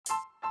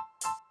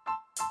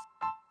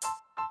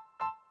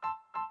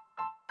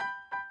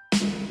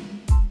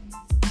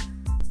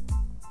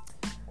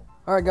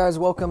Alright guys,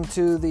 welcome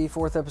to the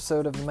 4th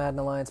episode of the Madden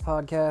Alliance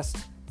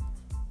podcast.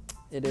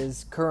 It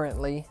is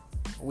currently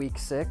week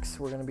 6.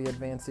 We're going to be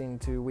advancing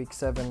to week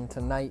 7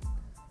 tonight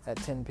at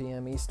 10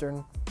 p.m.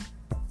 Eastern.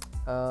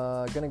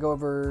 Going to go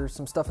over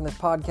some stuff in this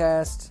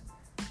podcast,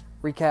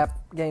 recap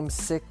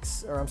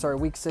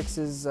week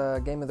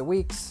 6's Game of the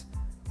Weeks.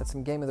 Got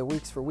some Game of the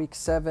Weeks for week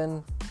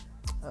 7.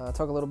 Talk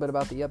a little bit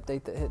about the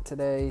update that hit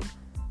today,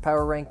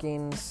 power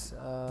rankings,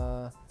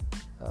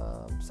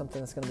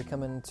 something that's going to be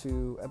coming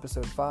to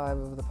episode 5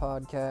 of the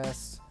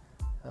podcast.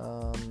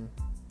 Go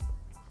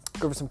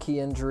over some key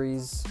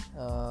injuries,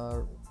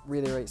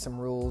 reiterate some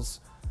rules,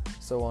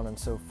 so on and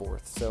so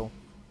forth. So,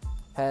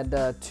 had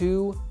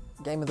 2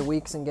 Game of the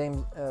Weeks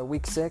in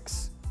week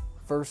 6.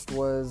 First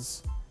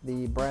was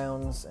the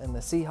Browns and the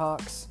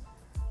Seahawks,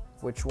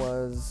 which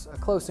was a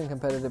close and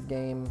competitive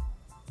game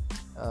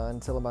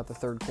until about the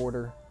third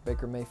quarter.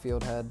 Baker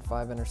Mayfield had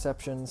 5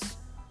 interceptions.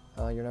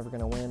 You're never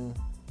going to win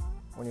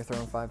when you're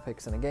throwing 5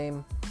 picks in a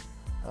game.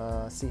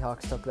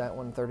 Seahawks took that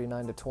one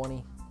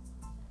 39-20.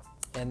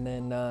 And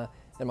then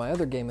in my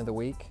other game of the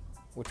week,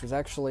 which was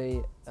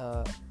actually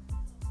a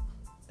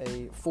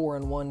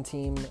 4-1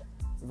 team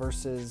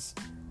versus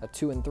a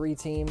 2-3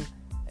 team,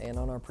 and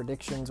on our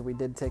predictions, we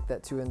did take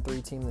that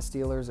 2-3 team, the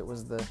Steelers. It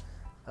was the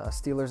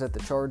Steelers at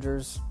the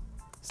Chargers.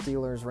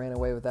 Steelers ran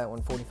away with that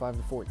one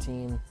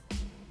 45-14.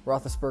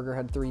 Roethlisberger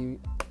had 3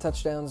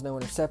 touchdowns, no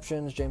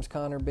interceptions. James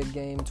Conner, big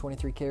game,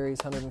 23 carries,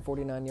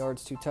 149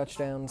 yards, 2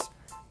 touchdowns.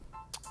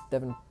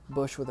 Devin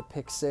Bush with a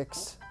pick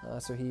 6,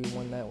 so he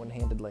won that one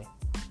handedly.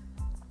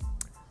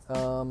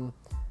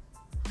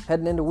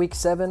 Heading into week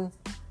 7,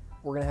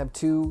 we're going to have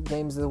 2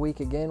 games of the week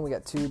again. We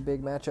got 2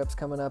 big matchups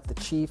coming up, the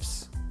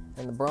Chiefs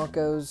and the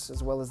Broncos,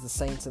 as well as the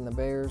Saints and the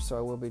Bears, so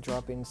I will be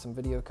dropping some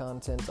video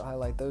content to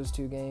highlight those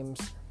 2 games.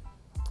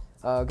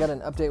 Got an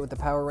update with the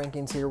power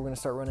rankings here. We're going to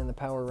start running the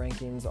power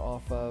rankings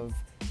off of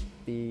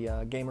the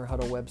Gamer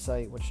Huddle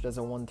website, which does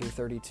a 1 through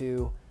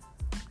 32.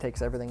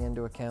 Takes everything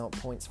into account,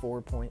 points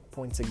for,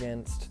 points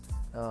against.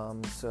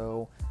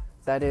 So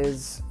that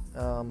is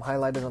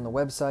highlighted on the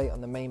website.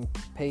 On the main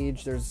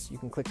page, you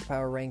can click the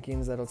power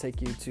rankings. That'll take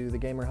you to the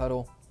Gamer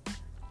Huddle,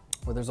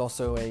 where there's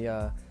also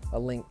a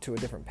link to a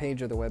different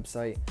page of the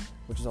website,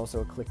 which is also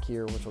a click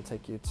here, which will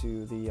take you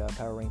to the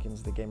power rankings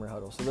of the Gamer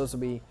Huddle. So those will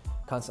be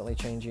constantly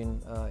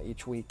changing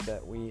each week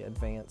that we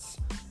advance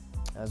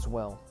as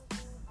well.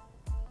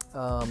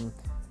 Gonna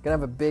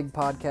have a big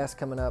podcast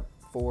coming up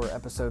for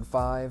episode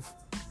 5.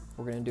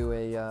 We're gonna do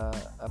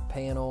a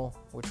panel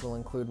which will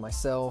include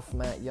myself,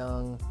 Matt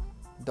Young,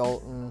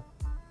 Dalton,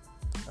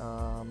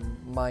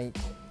 Mike.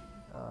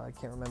 I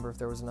can't remember if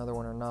there was another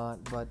one or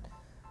not, but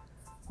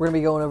we're gonna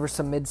be going over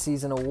some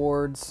mid-season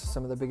awards,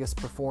 some of the biggest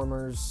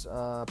performers,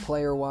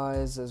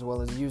 player-wise as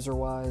well as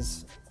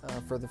user-wise,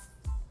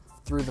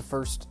 through the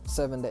first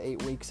 7 to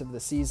 8 weeks of the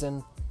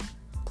season,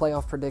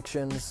 playoff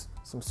predictions,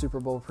 some Super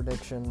Bowl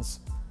predictions,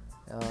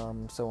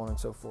 so on and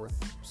so forth.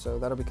 So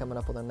that'll be coming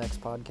up on the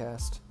next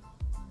podcast.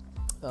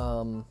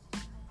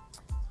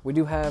 We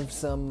do have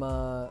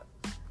some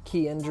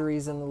key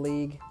injuries in the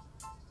league.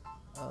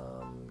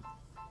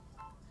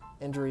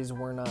 Injuries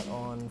were not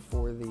on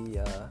for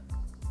the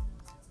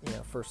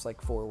first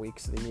 4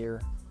 weeks of the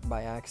year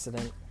by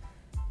accident.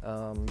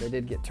 They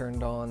did get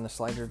turned on. The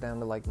slider's down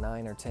to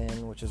 9 or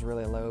 10, which is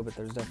really low, but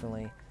there's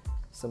definitely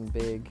some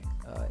big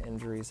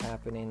injuries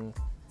happening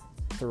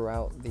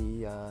throughout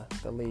the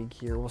league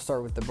here. We'll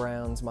start with the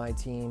Browns. My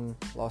team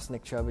lost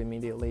Nick Chubb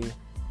immediately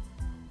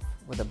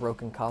with a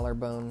broken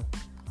collarbone.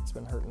 It's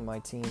been hurting my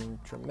team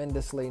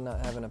tremendously,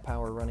 not having a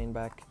power running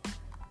back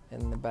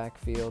in the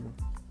backfield.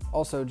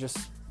 Also,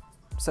 just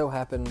so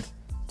happened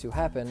to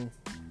happen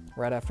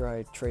right after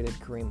I traded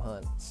Kareem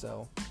Hunt,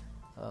 so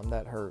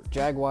that hurt.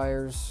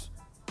 Jaguars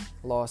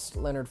lost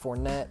Leonard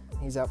Fournette.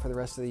 He's out for the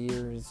rest of the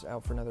year. He's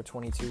out for another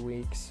 22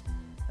 weeks.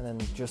 And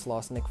then just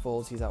lost Nick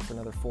Foles. He's out for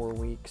another 4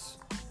 weeks.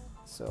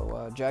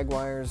 So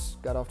Jaguars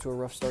got off to a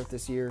rough start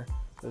this year.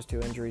 Those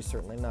 2 injuries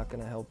certainly not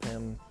going to help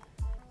him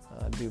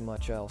do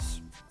much else.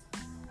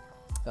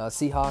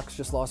 Seahawks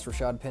just lost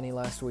Rashad Penny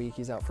last week.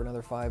 He's out for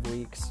another 5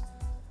 weeks.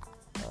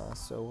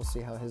 So we'll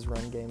see how his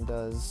run game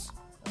does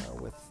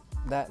with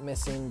that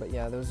missing. But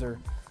yeah, those are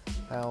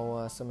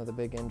how some of the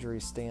big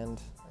injuries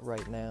stand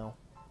right now.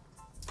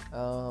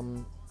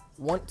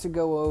 Want to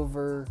go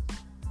over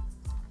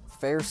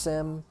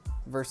FairSim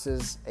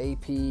versus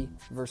AP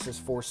versus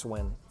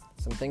ForceWin.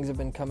 Some things have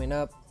been coming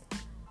up.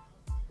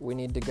 We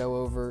need to go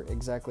over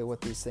exactly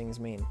what these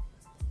things mean.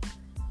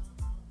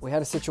 We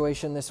had a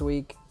situation this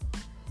week.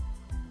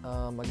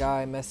 A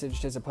guy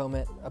messaged his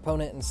opponent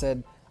and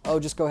said, "Oh,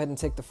 just go ahead and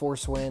take the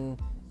ForceWin.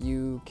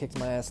 You kicked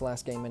my ass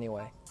last game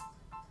anyway."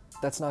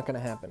 That's not going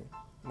to happen.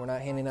 We're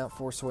not handing out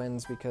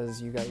ForceWins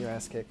because you got your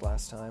ass kicked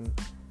last time.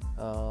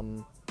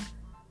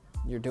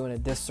 You're doing a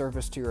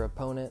disservice to your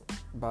opponent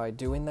by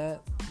doing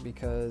that,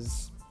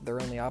 because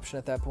their only option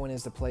at that point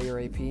is to play your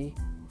AP.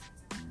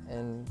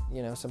 And,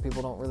 some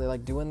people don't really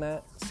like doing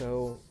that.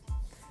 So,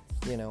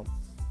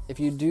 if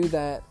you do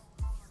that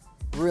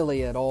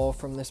really at all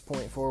from this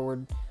point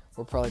forward,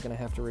 we're probably going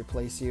to have to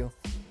replace you.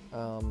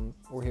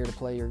 We're here to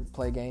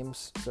play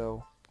games,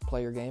 so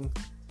play your game.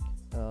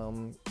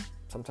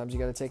 Sometimes you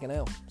got to take an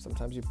L.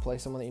 Sometimes you play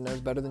someone that you know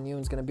is better than you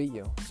and is going to beat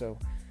you. So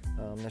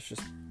that's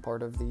just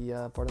part of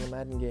the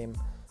Madden game.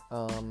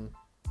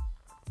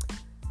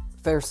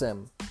 Fair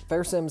sim.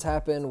 Fair sims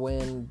happen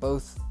when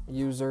both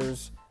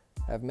users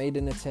have made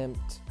an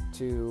attempt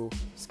to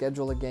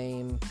schedule a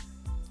game.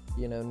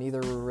 Neither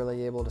were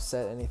really able to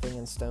set anything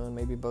in stone.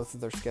 Maybe both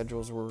of their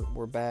schedules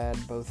were bad.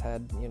 Both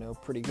had,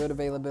 pretty good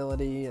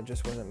availability. It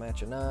just wasn't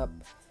matching up.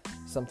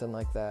 Something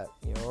like that.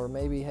 Or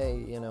maybe,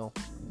 hey,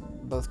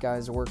 both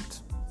guys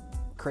worked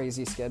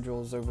crazy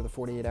schedules over the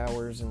 48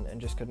 hours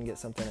and just couldn't get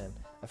something in.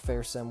 A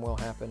fair sim will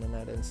happen in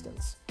that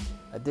instance.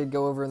 I did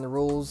go over in the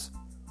rules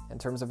in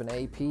terms of an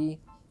AP.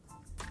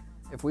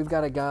 If we've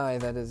got a guy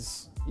that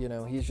is,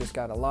 he's just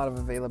got a lot of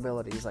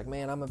availability. He's like,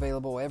 man, I'm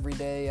available every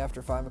day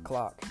after 5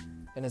 o'clock.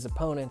 And his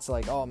opponent's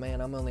like, oh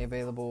man, I'm only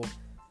available,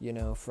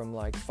 from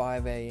like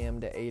 5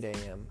 a.m. to 8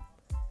 a.m.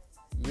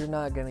 You're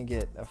not going to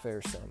get a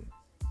fair sim.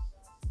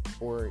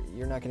 Or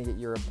you're not going to get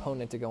your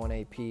opponent to go on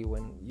AP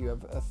when you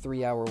have a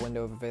 3-hour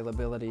window of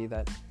availability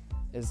that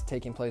is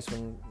taking place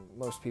when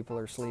most people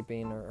are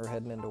sleeping or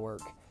heading into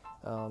work.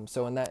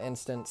 So in that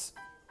instance,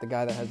 the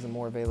guy that has the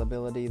more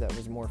availability, that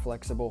was more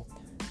flexible,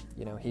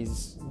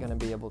 he's going to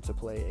be able to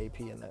play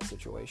AP in that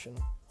situation.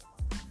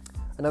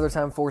 Another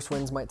time force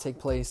wins might take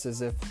place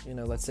is if,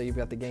 let's say you've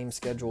got the game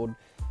scheduled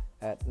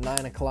at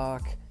 9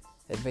 o'clock,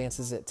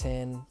 advances at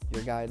 10,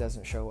 your guy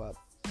doesn't show up.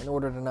 In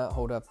order to not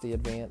hold up the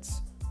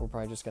advance, we're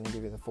probably just going to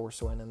give you the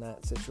force win in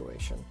that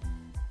situation.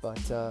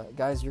 But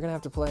guys, you're going to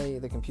have to play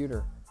the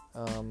computer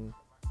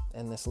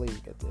in this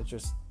league.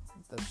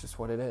 That's just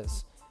what it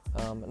is.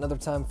 Another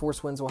time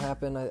force wins will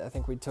happen, I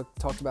think we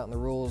talked about in the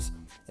rules,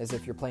 is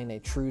if you're playing a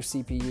true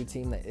CPU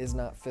team that is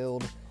not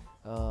filled.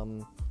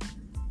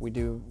 We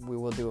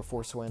will do a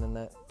force win in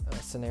that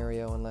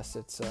scenario unless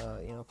it's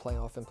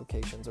playoff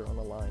implications are on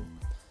the line.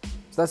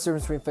 So that's the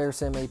difference between fair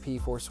sim,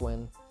 AP, force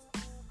win.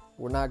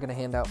 We're not going to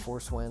hand out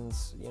force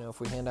wins. If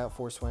we hand out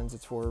force wins,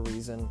 it's for a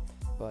reason.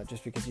 But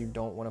just because you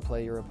don't want to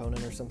play your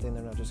opponent or something,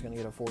 they're not just going to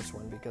get a force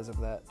win because of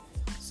that.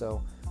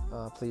 So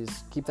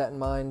please keep that in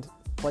mind.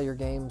 Play your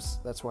games.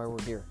 That's why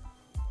we're here.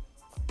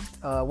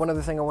 One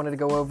other thing I wanted to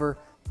go over,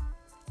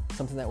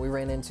 something that we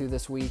ran into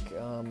this week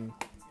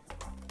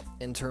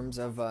in terms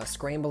of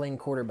scrambling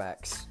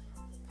quarterbacks.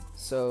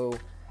 So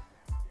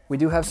we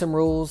do have some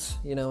rules,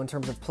 in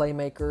terms of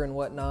playmaker and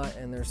whatnot,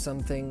 and there's some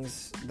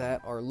things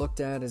that are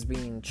looked at as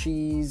being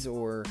cheese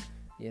or,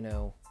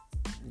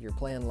 you're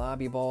playing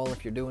lobby ball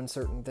if you're doing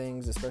certain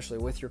things, especially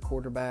with your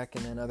quarterback,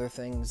 and then other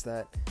things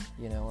that,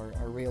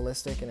 are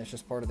realistic and it's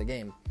just part of the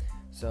game.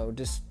 So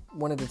just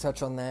wanted to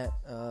touch on that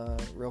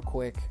real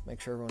quick,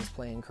 make sure everyone's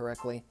playing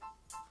correctly.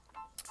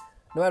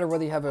 No matter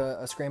whether you have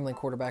a scrambling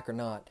quarterback or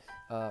not,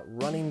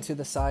 running to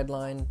the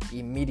sideline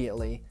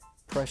immediately,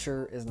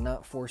 pressure is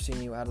not forcing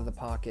you out of the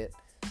pocket,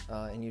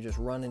 and you just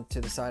run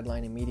into the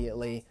sideline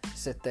immediately,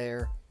 sit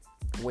there,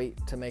 wait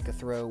to make a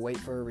throw, wait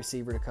for a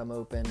receiver to come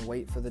open,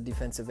 wait for the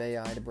defensive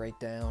AI to break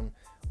down,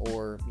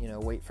 or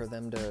wait for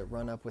them to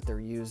run up with their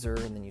user,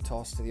 and then you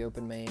toss to the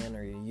open man,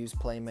 or you use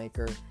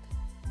playmaker.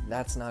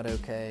 That's not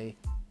okay.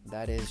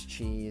 That is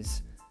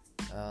cheese.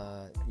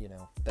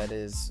 That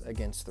is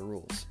against the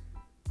rules.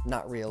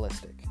 Not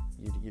realistic.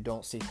 You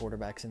don't see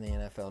quarterbacks in the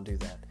NFL do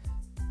that.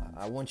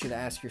 I want you to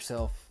ask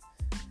yourself,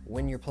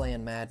 when you're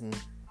playing Madden,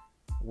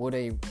 would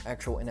a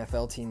actual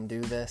NFL team do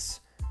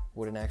this?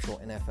 Would an actual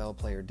NFL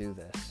player do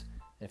this?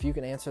 And if you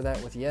can answer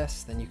that with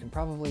yes, then you can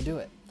probably do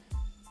it.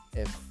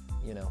 If,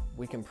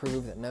 we can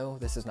prove that no,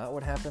 this is not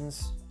what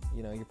happens,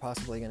 you're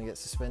possibly going to get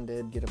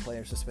suspended, get a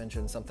player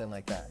suspension, something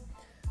like that.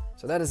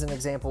 So that is an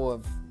example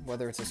of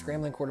whether it's a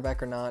scrambling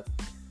quarterback or not,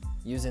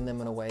 using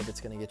them in a way that's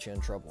going to get you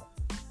in trouble.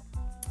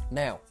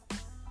 Now,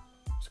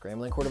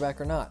 scrambling quarterback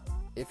or not,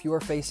 if you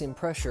are facing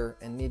pressure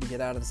and need to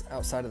get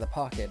outside of the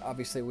pocket,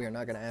 obviously we are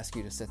not going to ask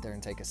you to sit there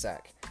and take a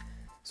sack.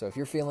 So if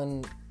you're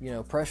feeling,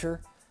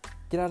 pressure,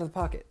 get out of the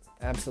pocket.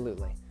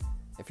 Absolutely.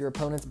 If your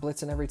opponent's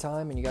blitzing every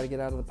time and you got to get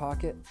out of the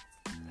pocket,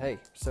 hey,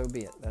 so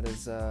be it. That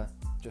is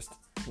just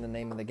the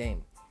name of the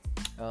game.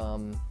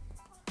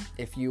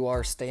 If you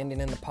are standing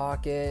in the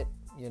pocket,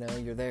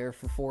 you're there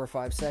for 4 or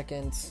 5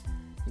 seconds,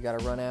 you got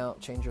to run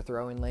out, change your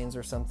throwing lanes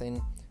or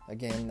something,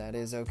 again, that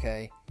is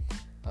okay.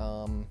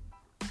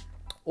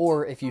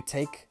 Or if you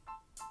take,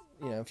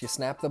 if you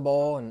snap the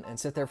ball and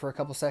sit there for a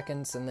couple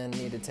seconds and then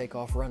need to take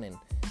off running,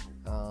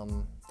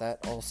 that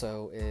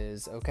also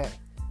is okay.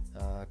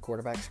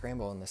 Quarterback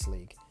scramble in this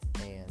league,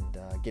 and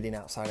getting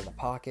outside of the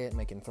pocket,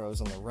 making throws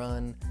on the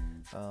run,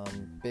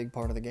 big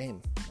part of the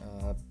game.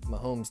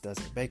 Mahomes does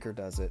it, Baker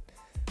does it,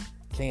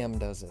 Cam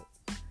does it.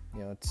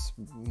 It's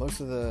most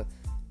of the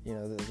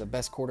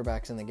best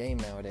quarterbacks in the game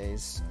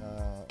nowadays,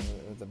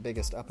 the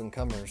biggest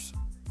up-and-comers,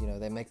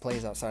 they make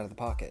plays outside of the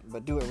pocket,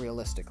 but do it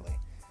realistically.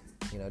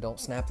 Don't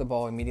snap the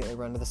ball, immediately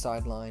run to the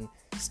sideline,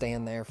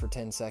 stand there for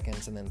 10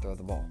 seconds, and then throw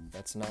the ball.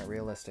 That's not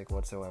realistic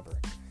whatsoever.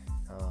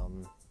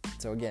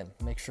 So again,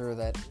 make sure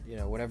that,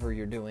 whatever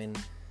you're doing,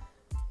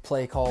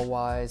 play call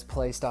wise,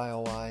 play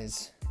style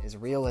wise, is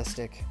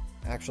realistic,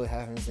 actually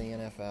happens in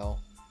the NFL.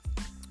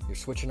 You're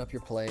switching up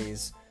your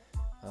plays,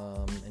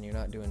 and you're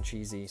not doing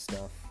cheesy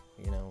stuff,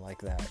 like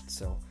that.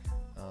 So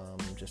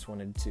just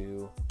wanted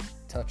to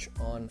touch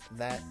on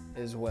that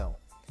as well.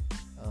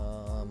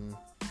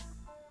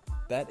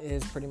 That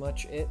is pretty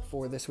much it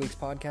for this week's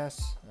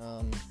podcast.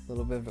 A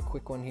little bit of a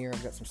quick one here.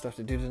 I've got some stuff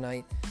to do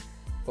tonight,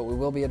 but we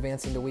will be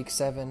advancing to week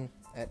 7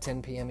 at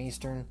 10 p.m.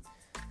 Eastern.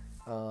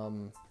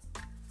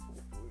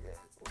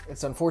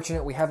 It's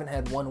unfortunate we haven't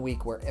had one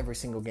week where every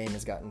single game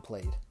has gotten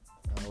played,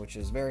 which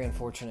is very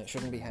unfortunate.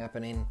 Shouldn't be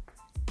happening.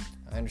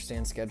 I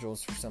understand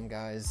schedules for some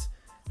guys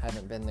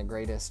haven't been the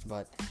greatest,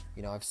 but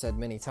I've said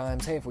many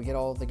times, hey, if we get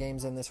all the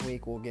games in this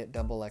week, we'll get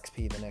double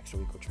XP the next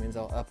week, which means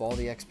I'll up all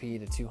the XP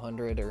to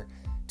 200 or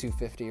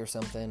 250 or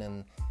something,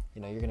 and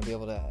you're going to be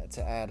able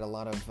to add a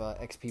lot of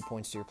XP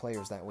points to your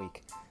players that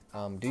week.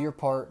 Do your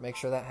part, make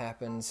sure that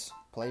happens,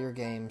 play your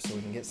game so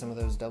we can get some of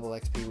those double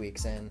XP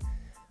weeks in.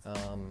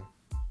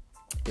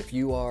 If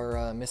you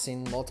are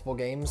missing multiple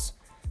games,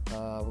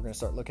 we're going to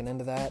start looking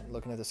into that,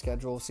 looking at the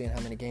schedule, seeing how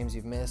many games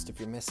you've missed. If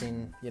you're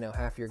missing,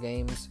 half your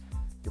games,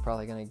 you're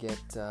probably going to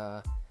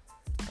get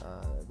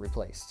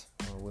replaced.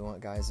 We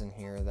want guys in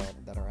here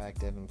that are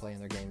active and playing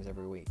their games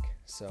every week.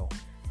 So,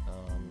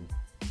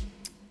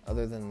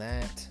 other than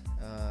that,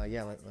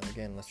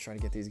 let's try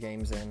to get these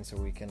games in so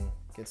we can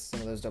get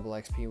some of those double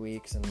XP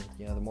weeks. And,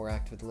 the more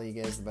active the league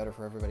is, the better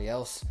for everybody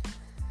else.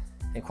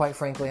 And quite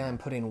frankly, I'm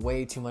putting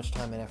way too much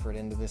time and effort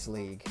into this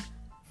league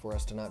for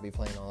us to not be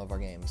playing all of our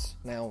games.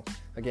 Now,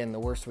 again, the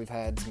worst we've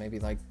had is maybe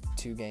like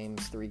 2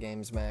 games, 3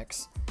 games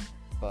max.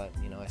 But,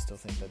 I still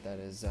think that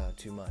is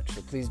too much.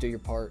 So please do your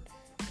part,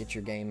 get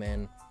your game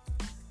in.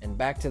 And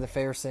back to the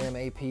Fair Sim,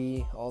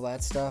 AP, all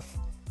that stuff.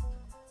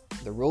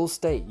 The rules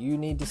state you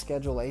need to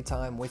schedule a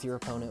time with your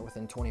opponent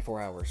within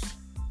 24 hours.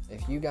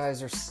 If you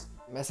guys are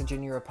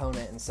messaging your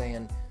opponent and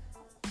saying,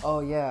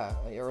 oh yeah,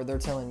 or they're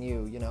telling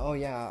you, oh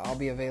yeah, I'll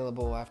be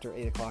available after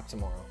 8 o'clock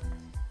tomorrow.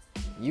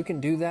 You can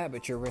do that,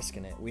 but you're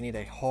risking it. We need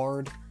a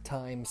hard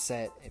time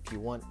set. If you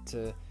want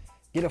to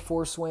get a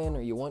force win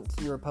or you want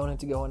your opponent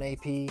to go on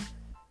AP,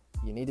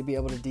 you need to be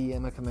able to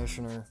DM a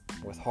commissioner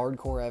with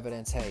hardcore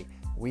evidence. Hey,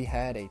 we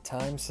had a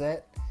time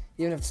set,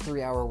 even if it's a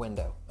 3-hour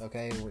window,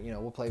 okay?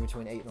 We'll play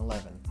between 8 and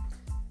 11.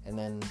 And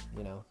then,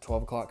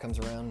 12 o'clock comes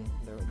around,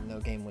 no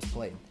game was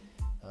played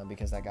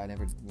because that guy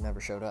never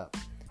showed up.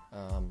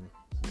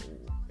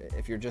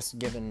 If you're just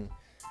given,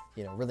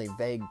 really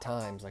vague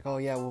times, like, oh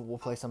yeah, we'll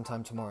play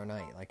sometime tomorrow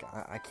night. Like,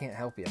 I can't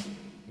help you.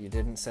 You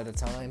didn't set a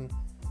time.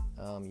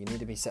 You need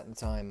to be setting the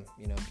time,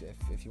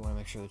 if you want to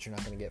make sure that you're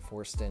not going to get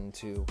forced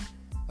into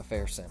a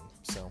Fair Sim.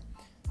 So,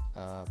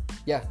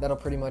 that'll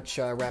pretty much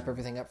wrap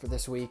everything up for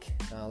this week.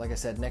 Like I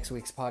said, next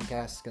week's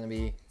podcast is going to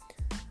be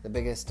the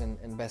biggest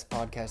and best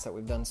podcast that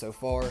we've done so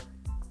far.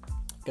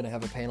 Going to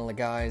have a panel of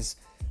guys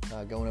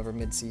going over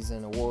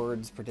mid-season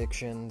awards,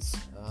 predictions,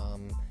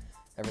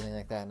 everything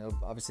like that. And it'll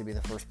obviously be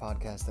the first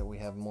podcast that we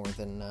have more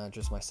than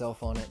just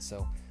myself on it.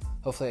 So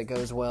hopefully it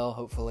goes well.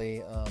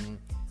 Hopefully,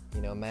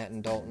 Matt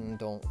and Dalton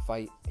don't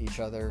fight each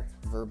other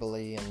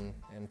verbally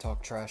and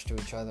talk trash to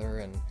each other.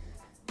 And,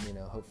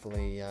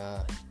 hopefully,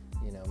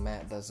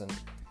 Matt doesn't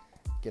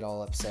get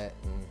all upset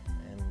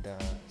and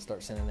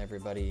start sending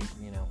everybody,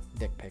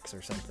 dick pics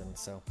or something.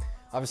 So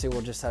obviously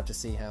we'll just have to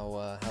see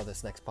how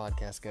this next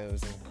podcast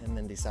goes and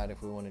then decide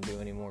if we want to do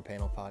any more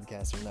panel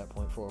podcasts from that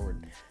point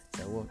forward.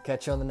 So we'll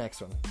catch you on the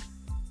next one.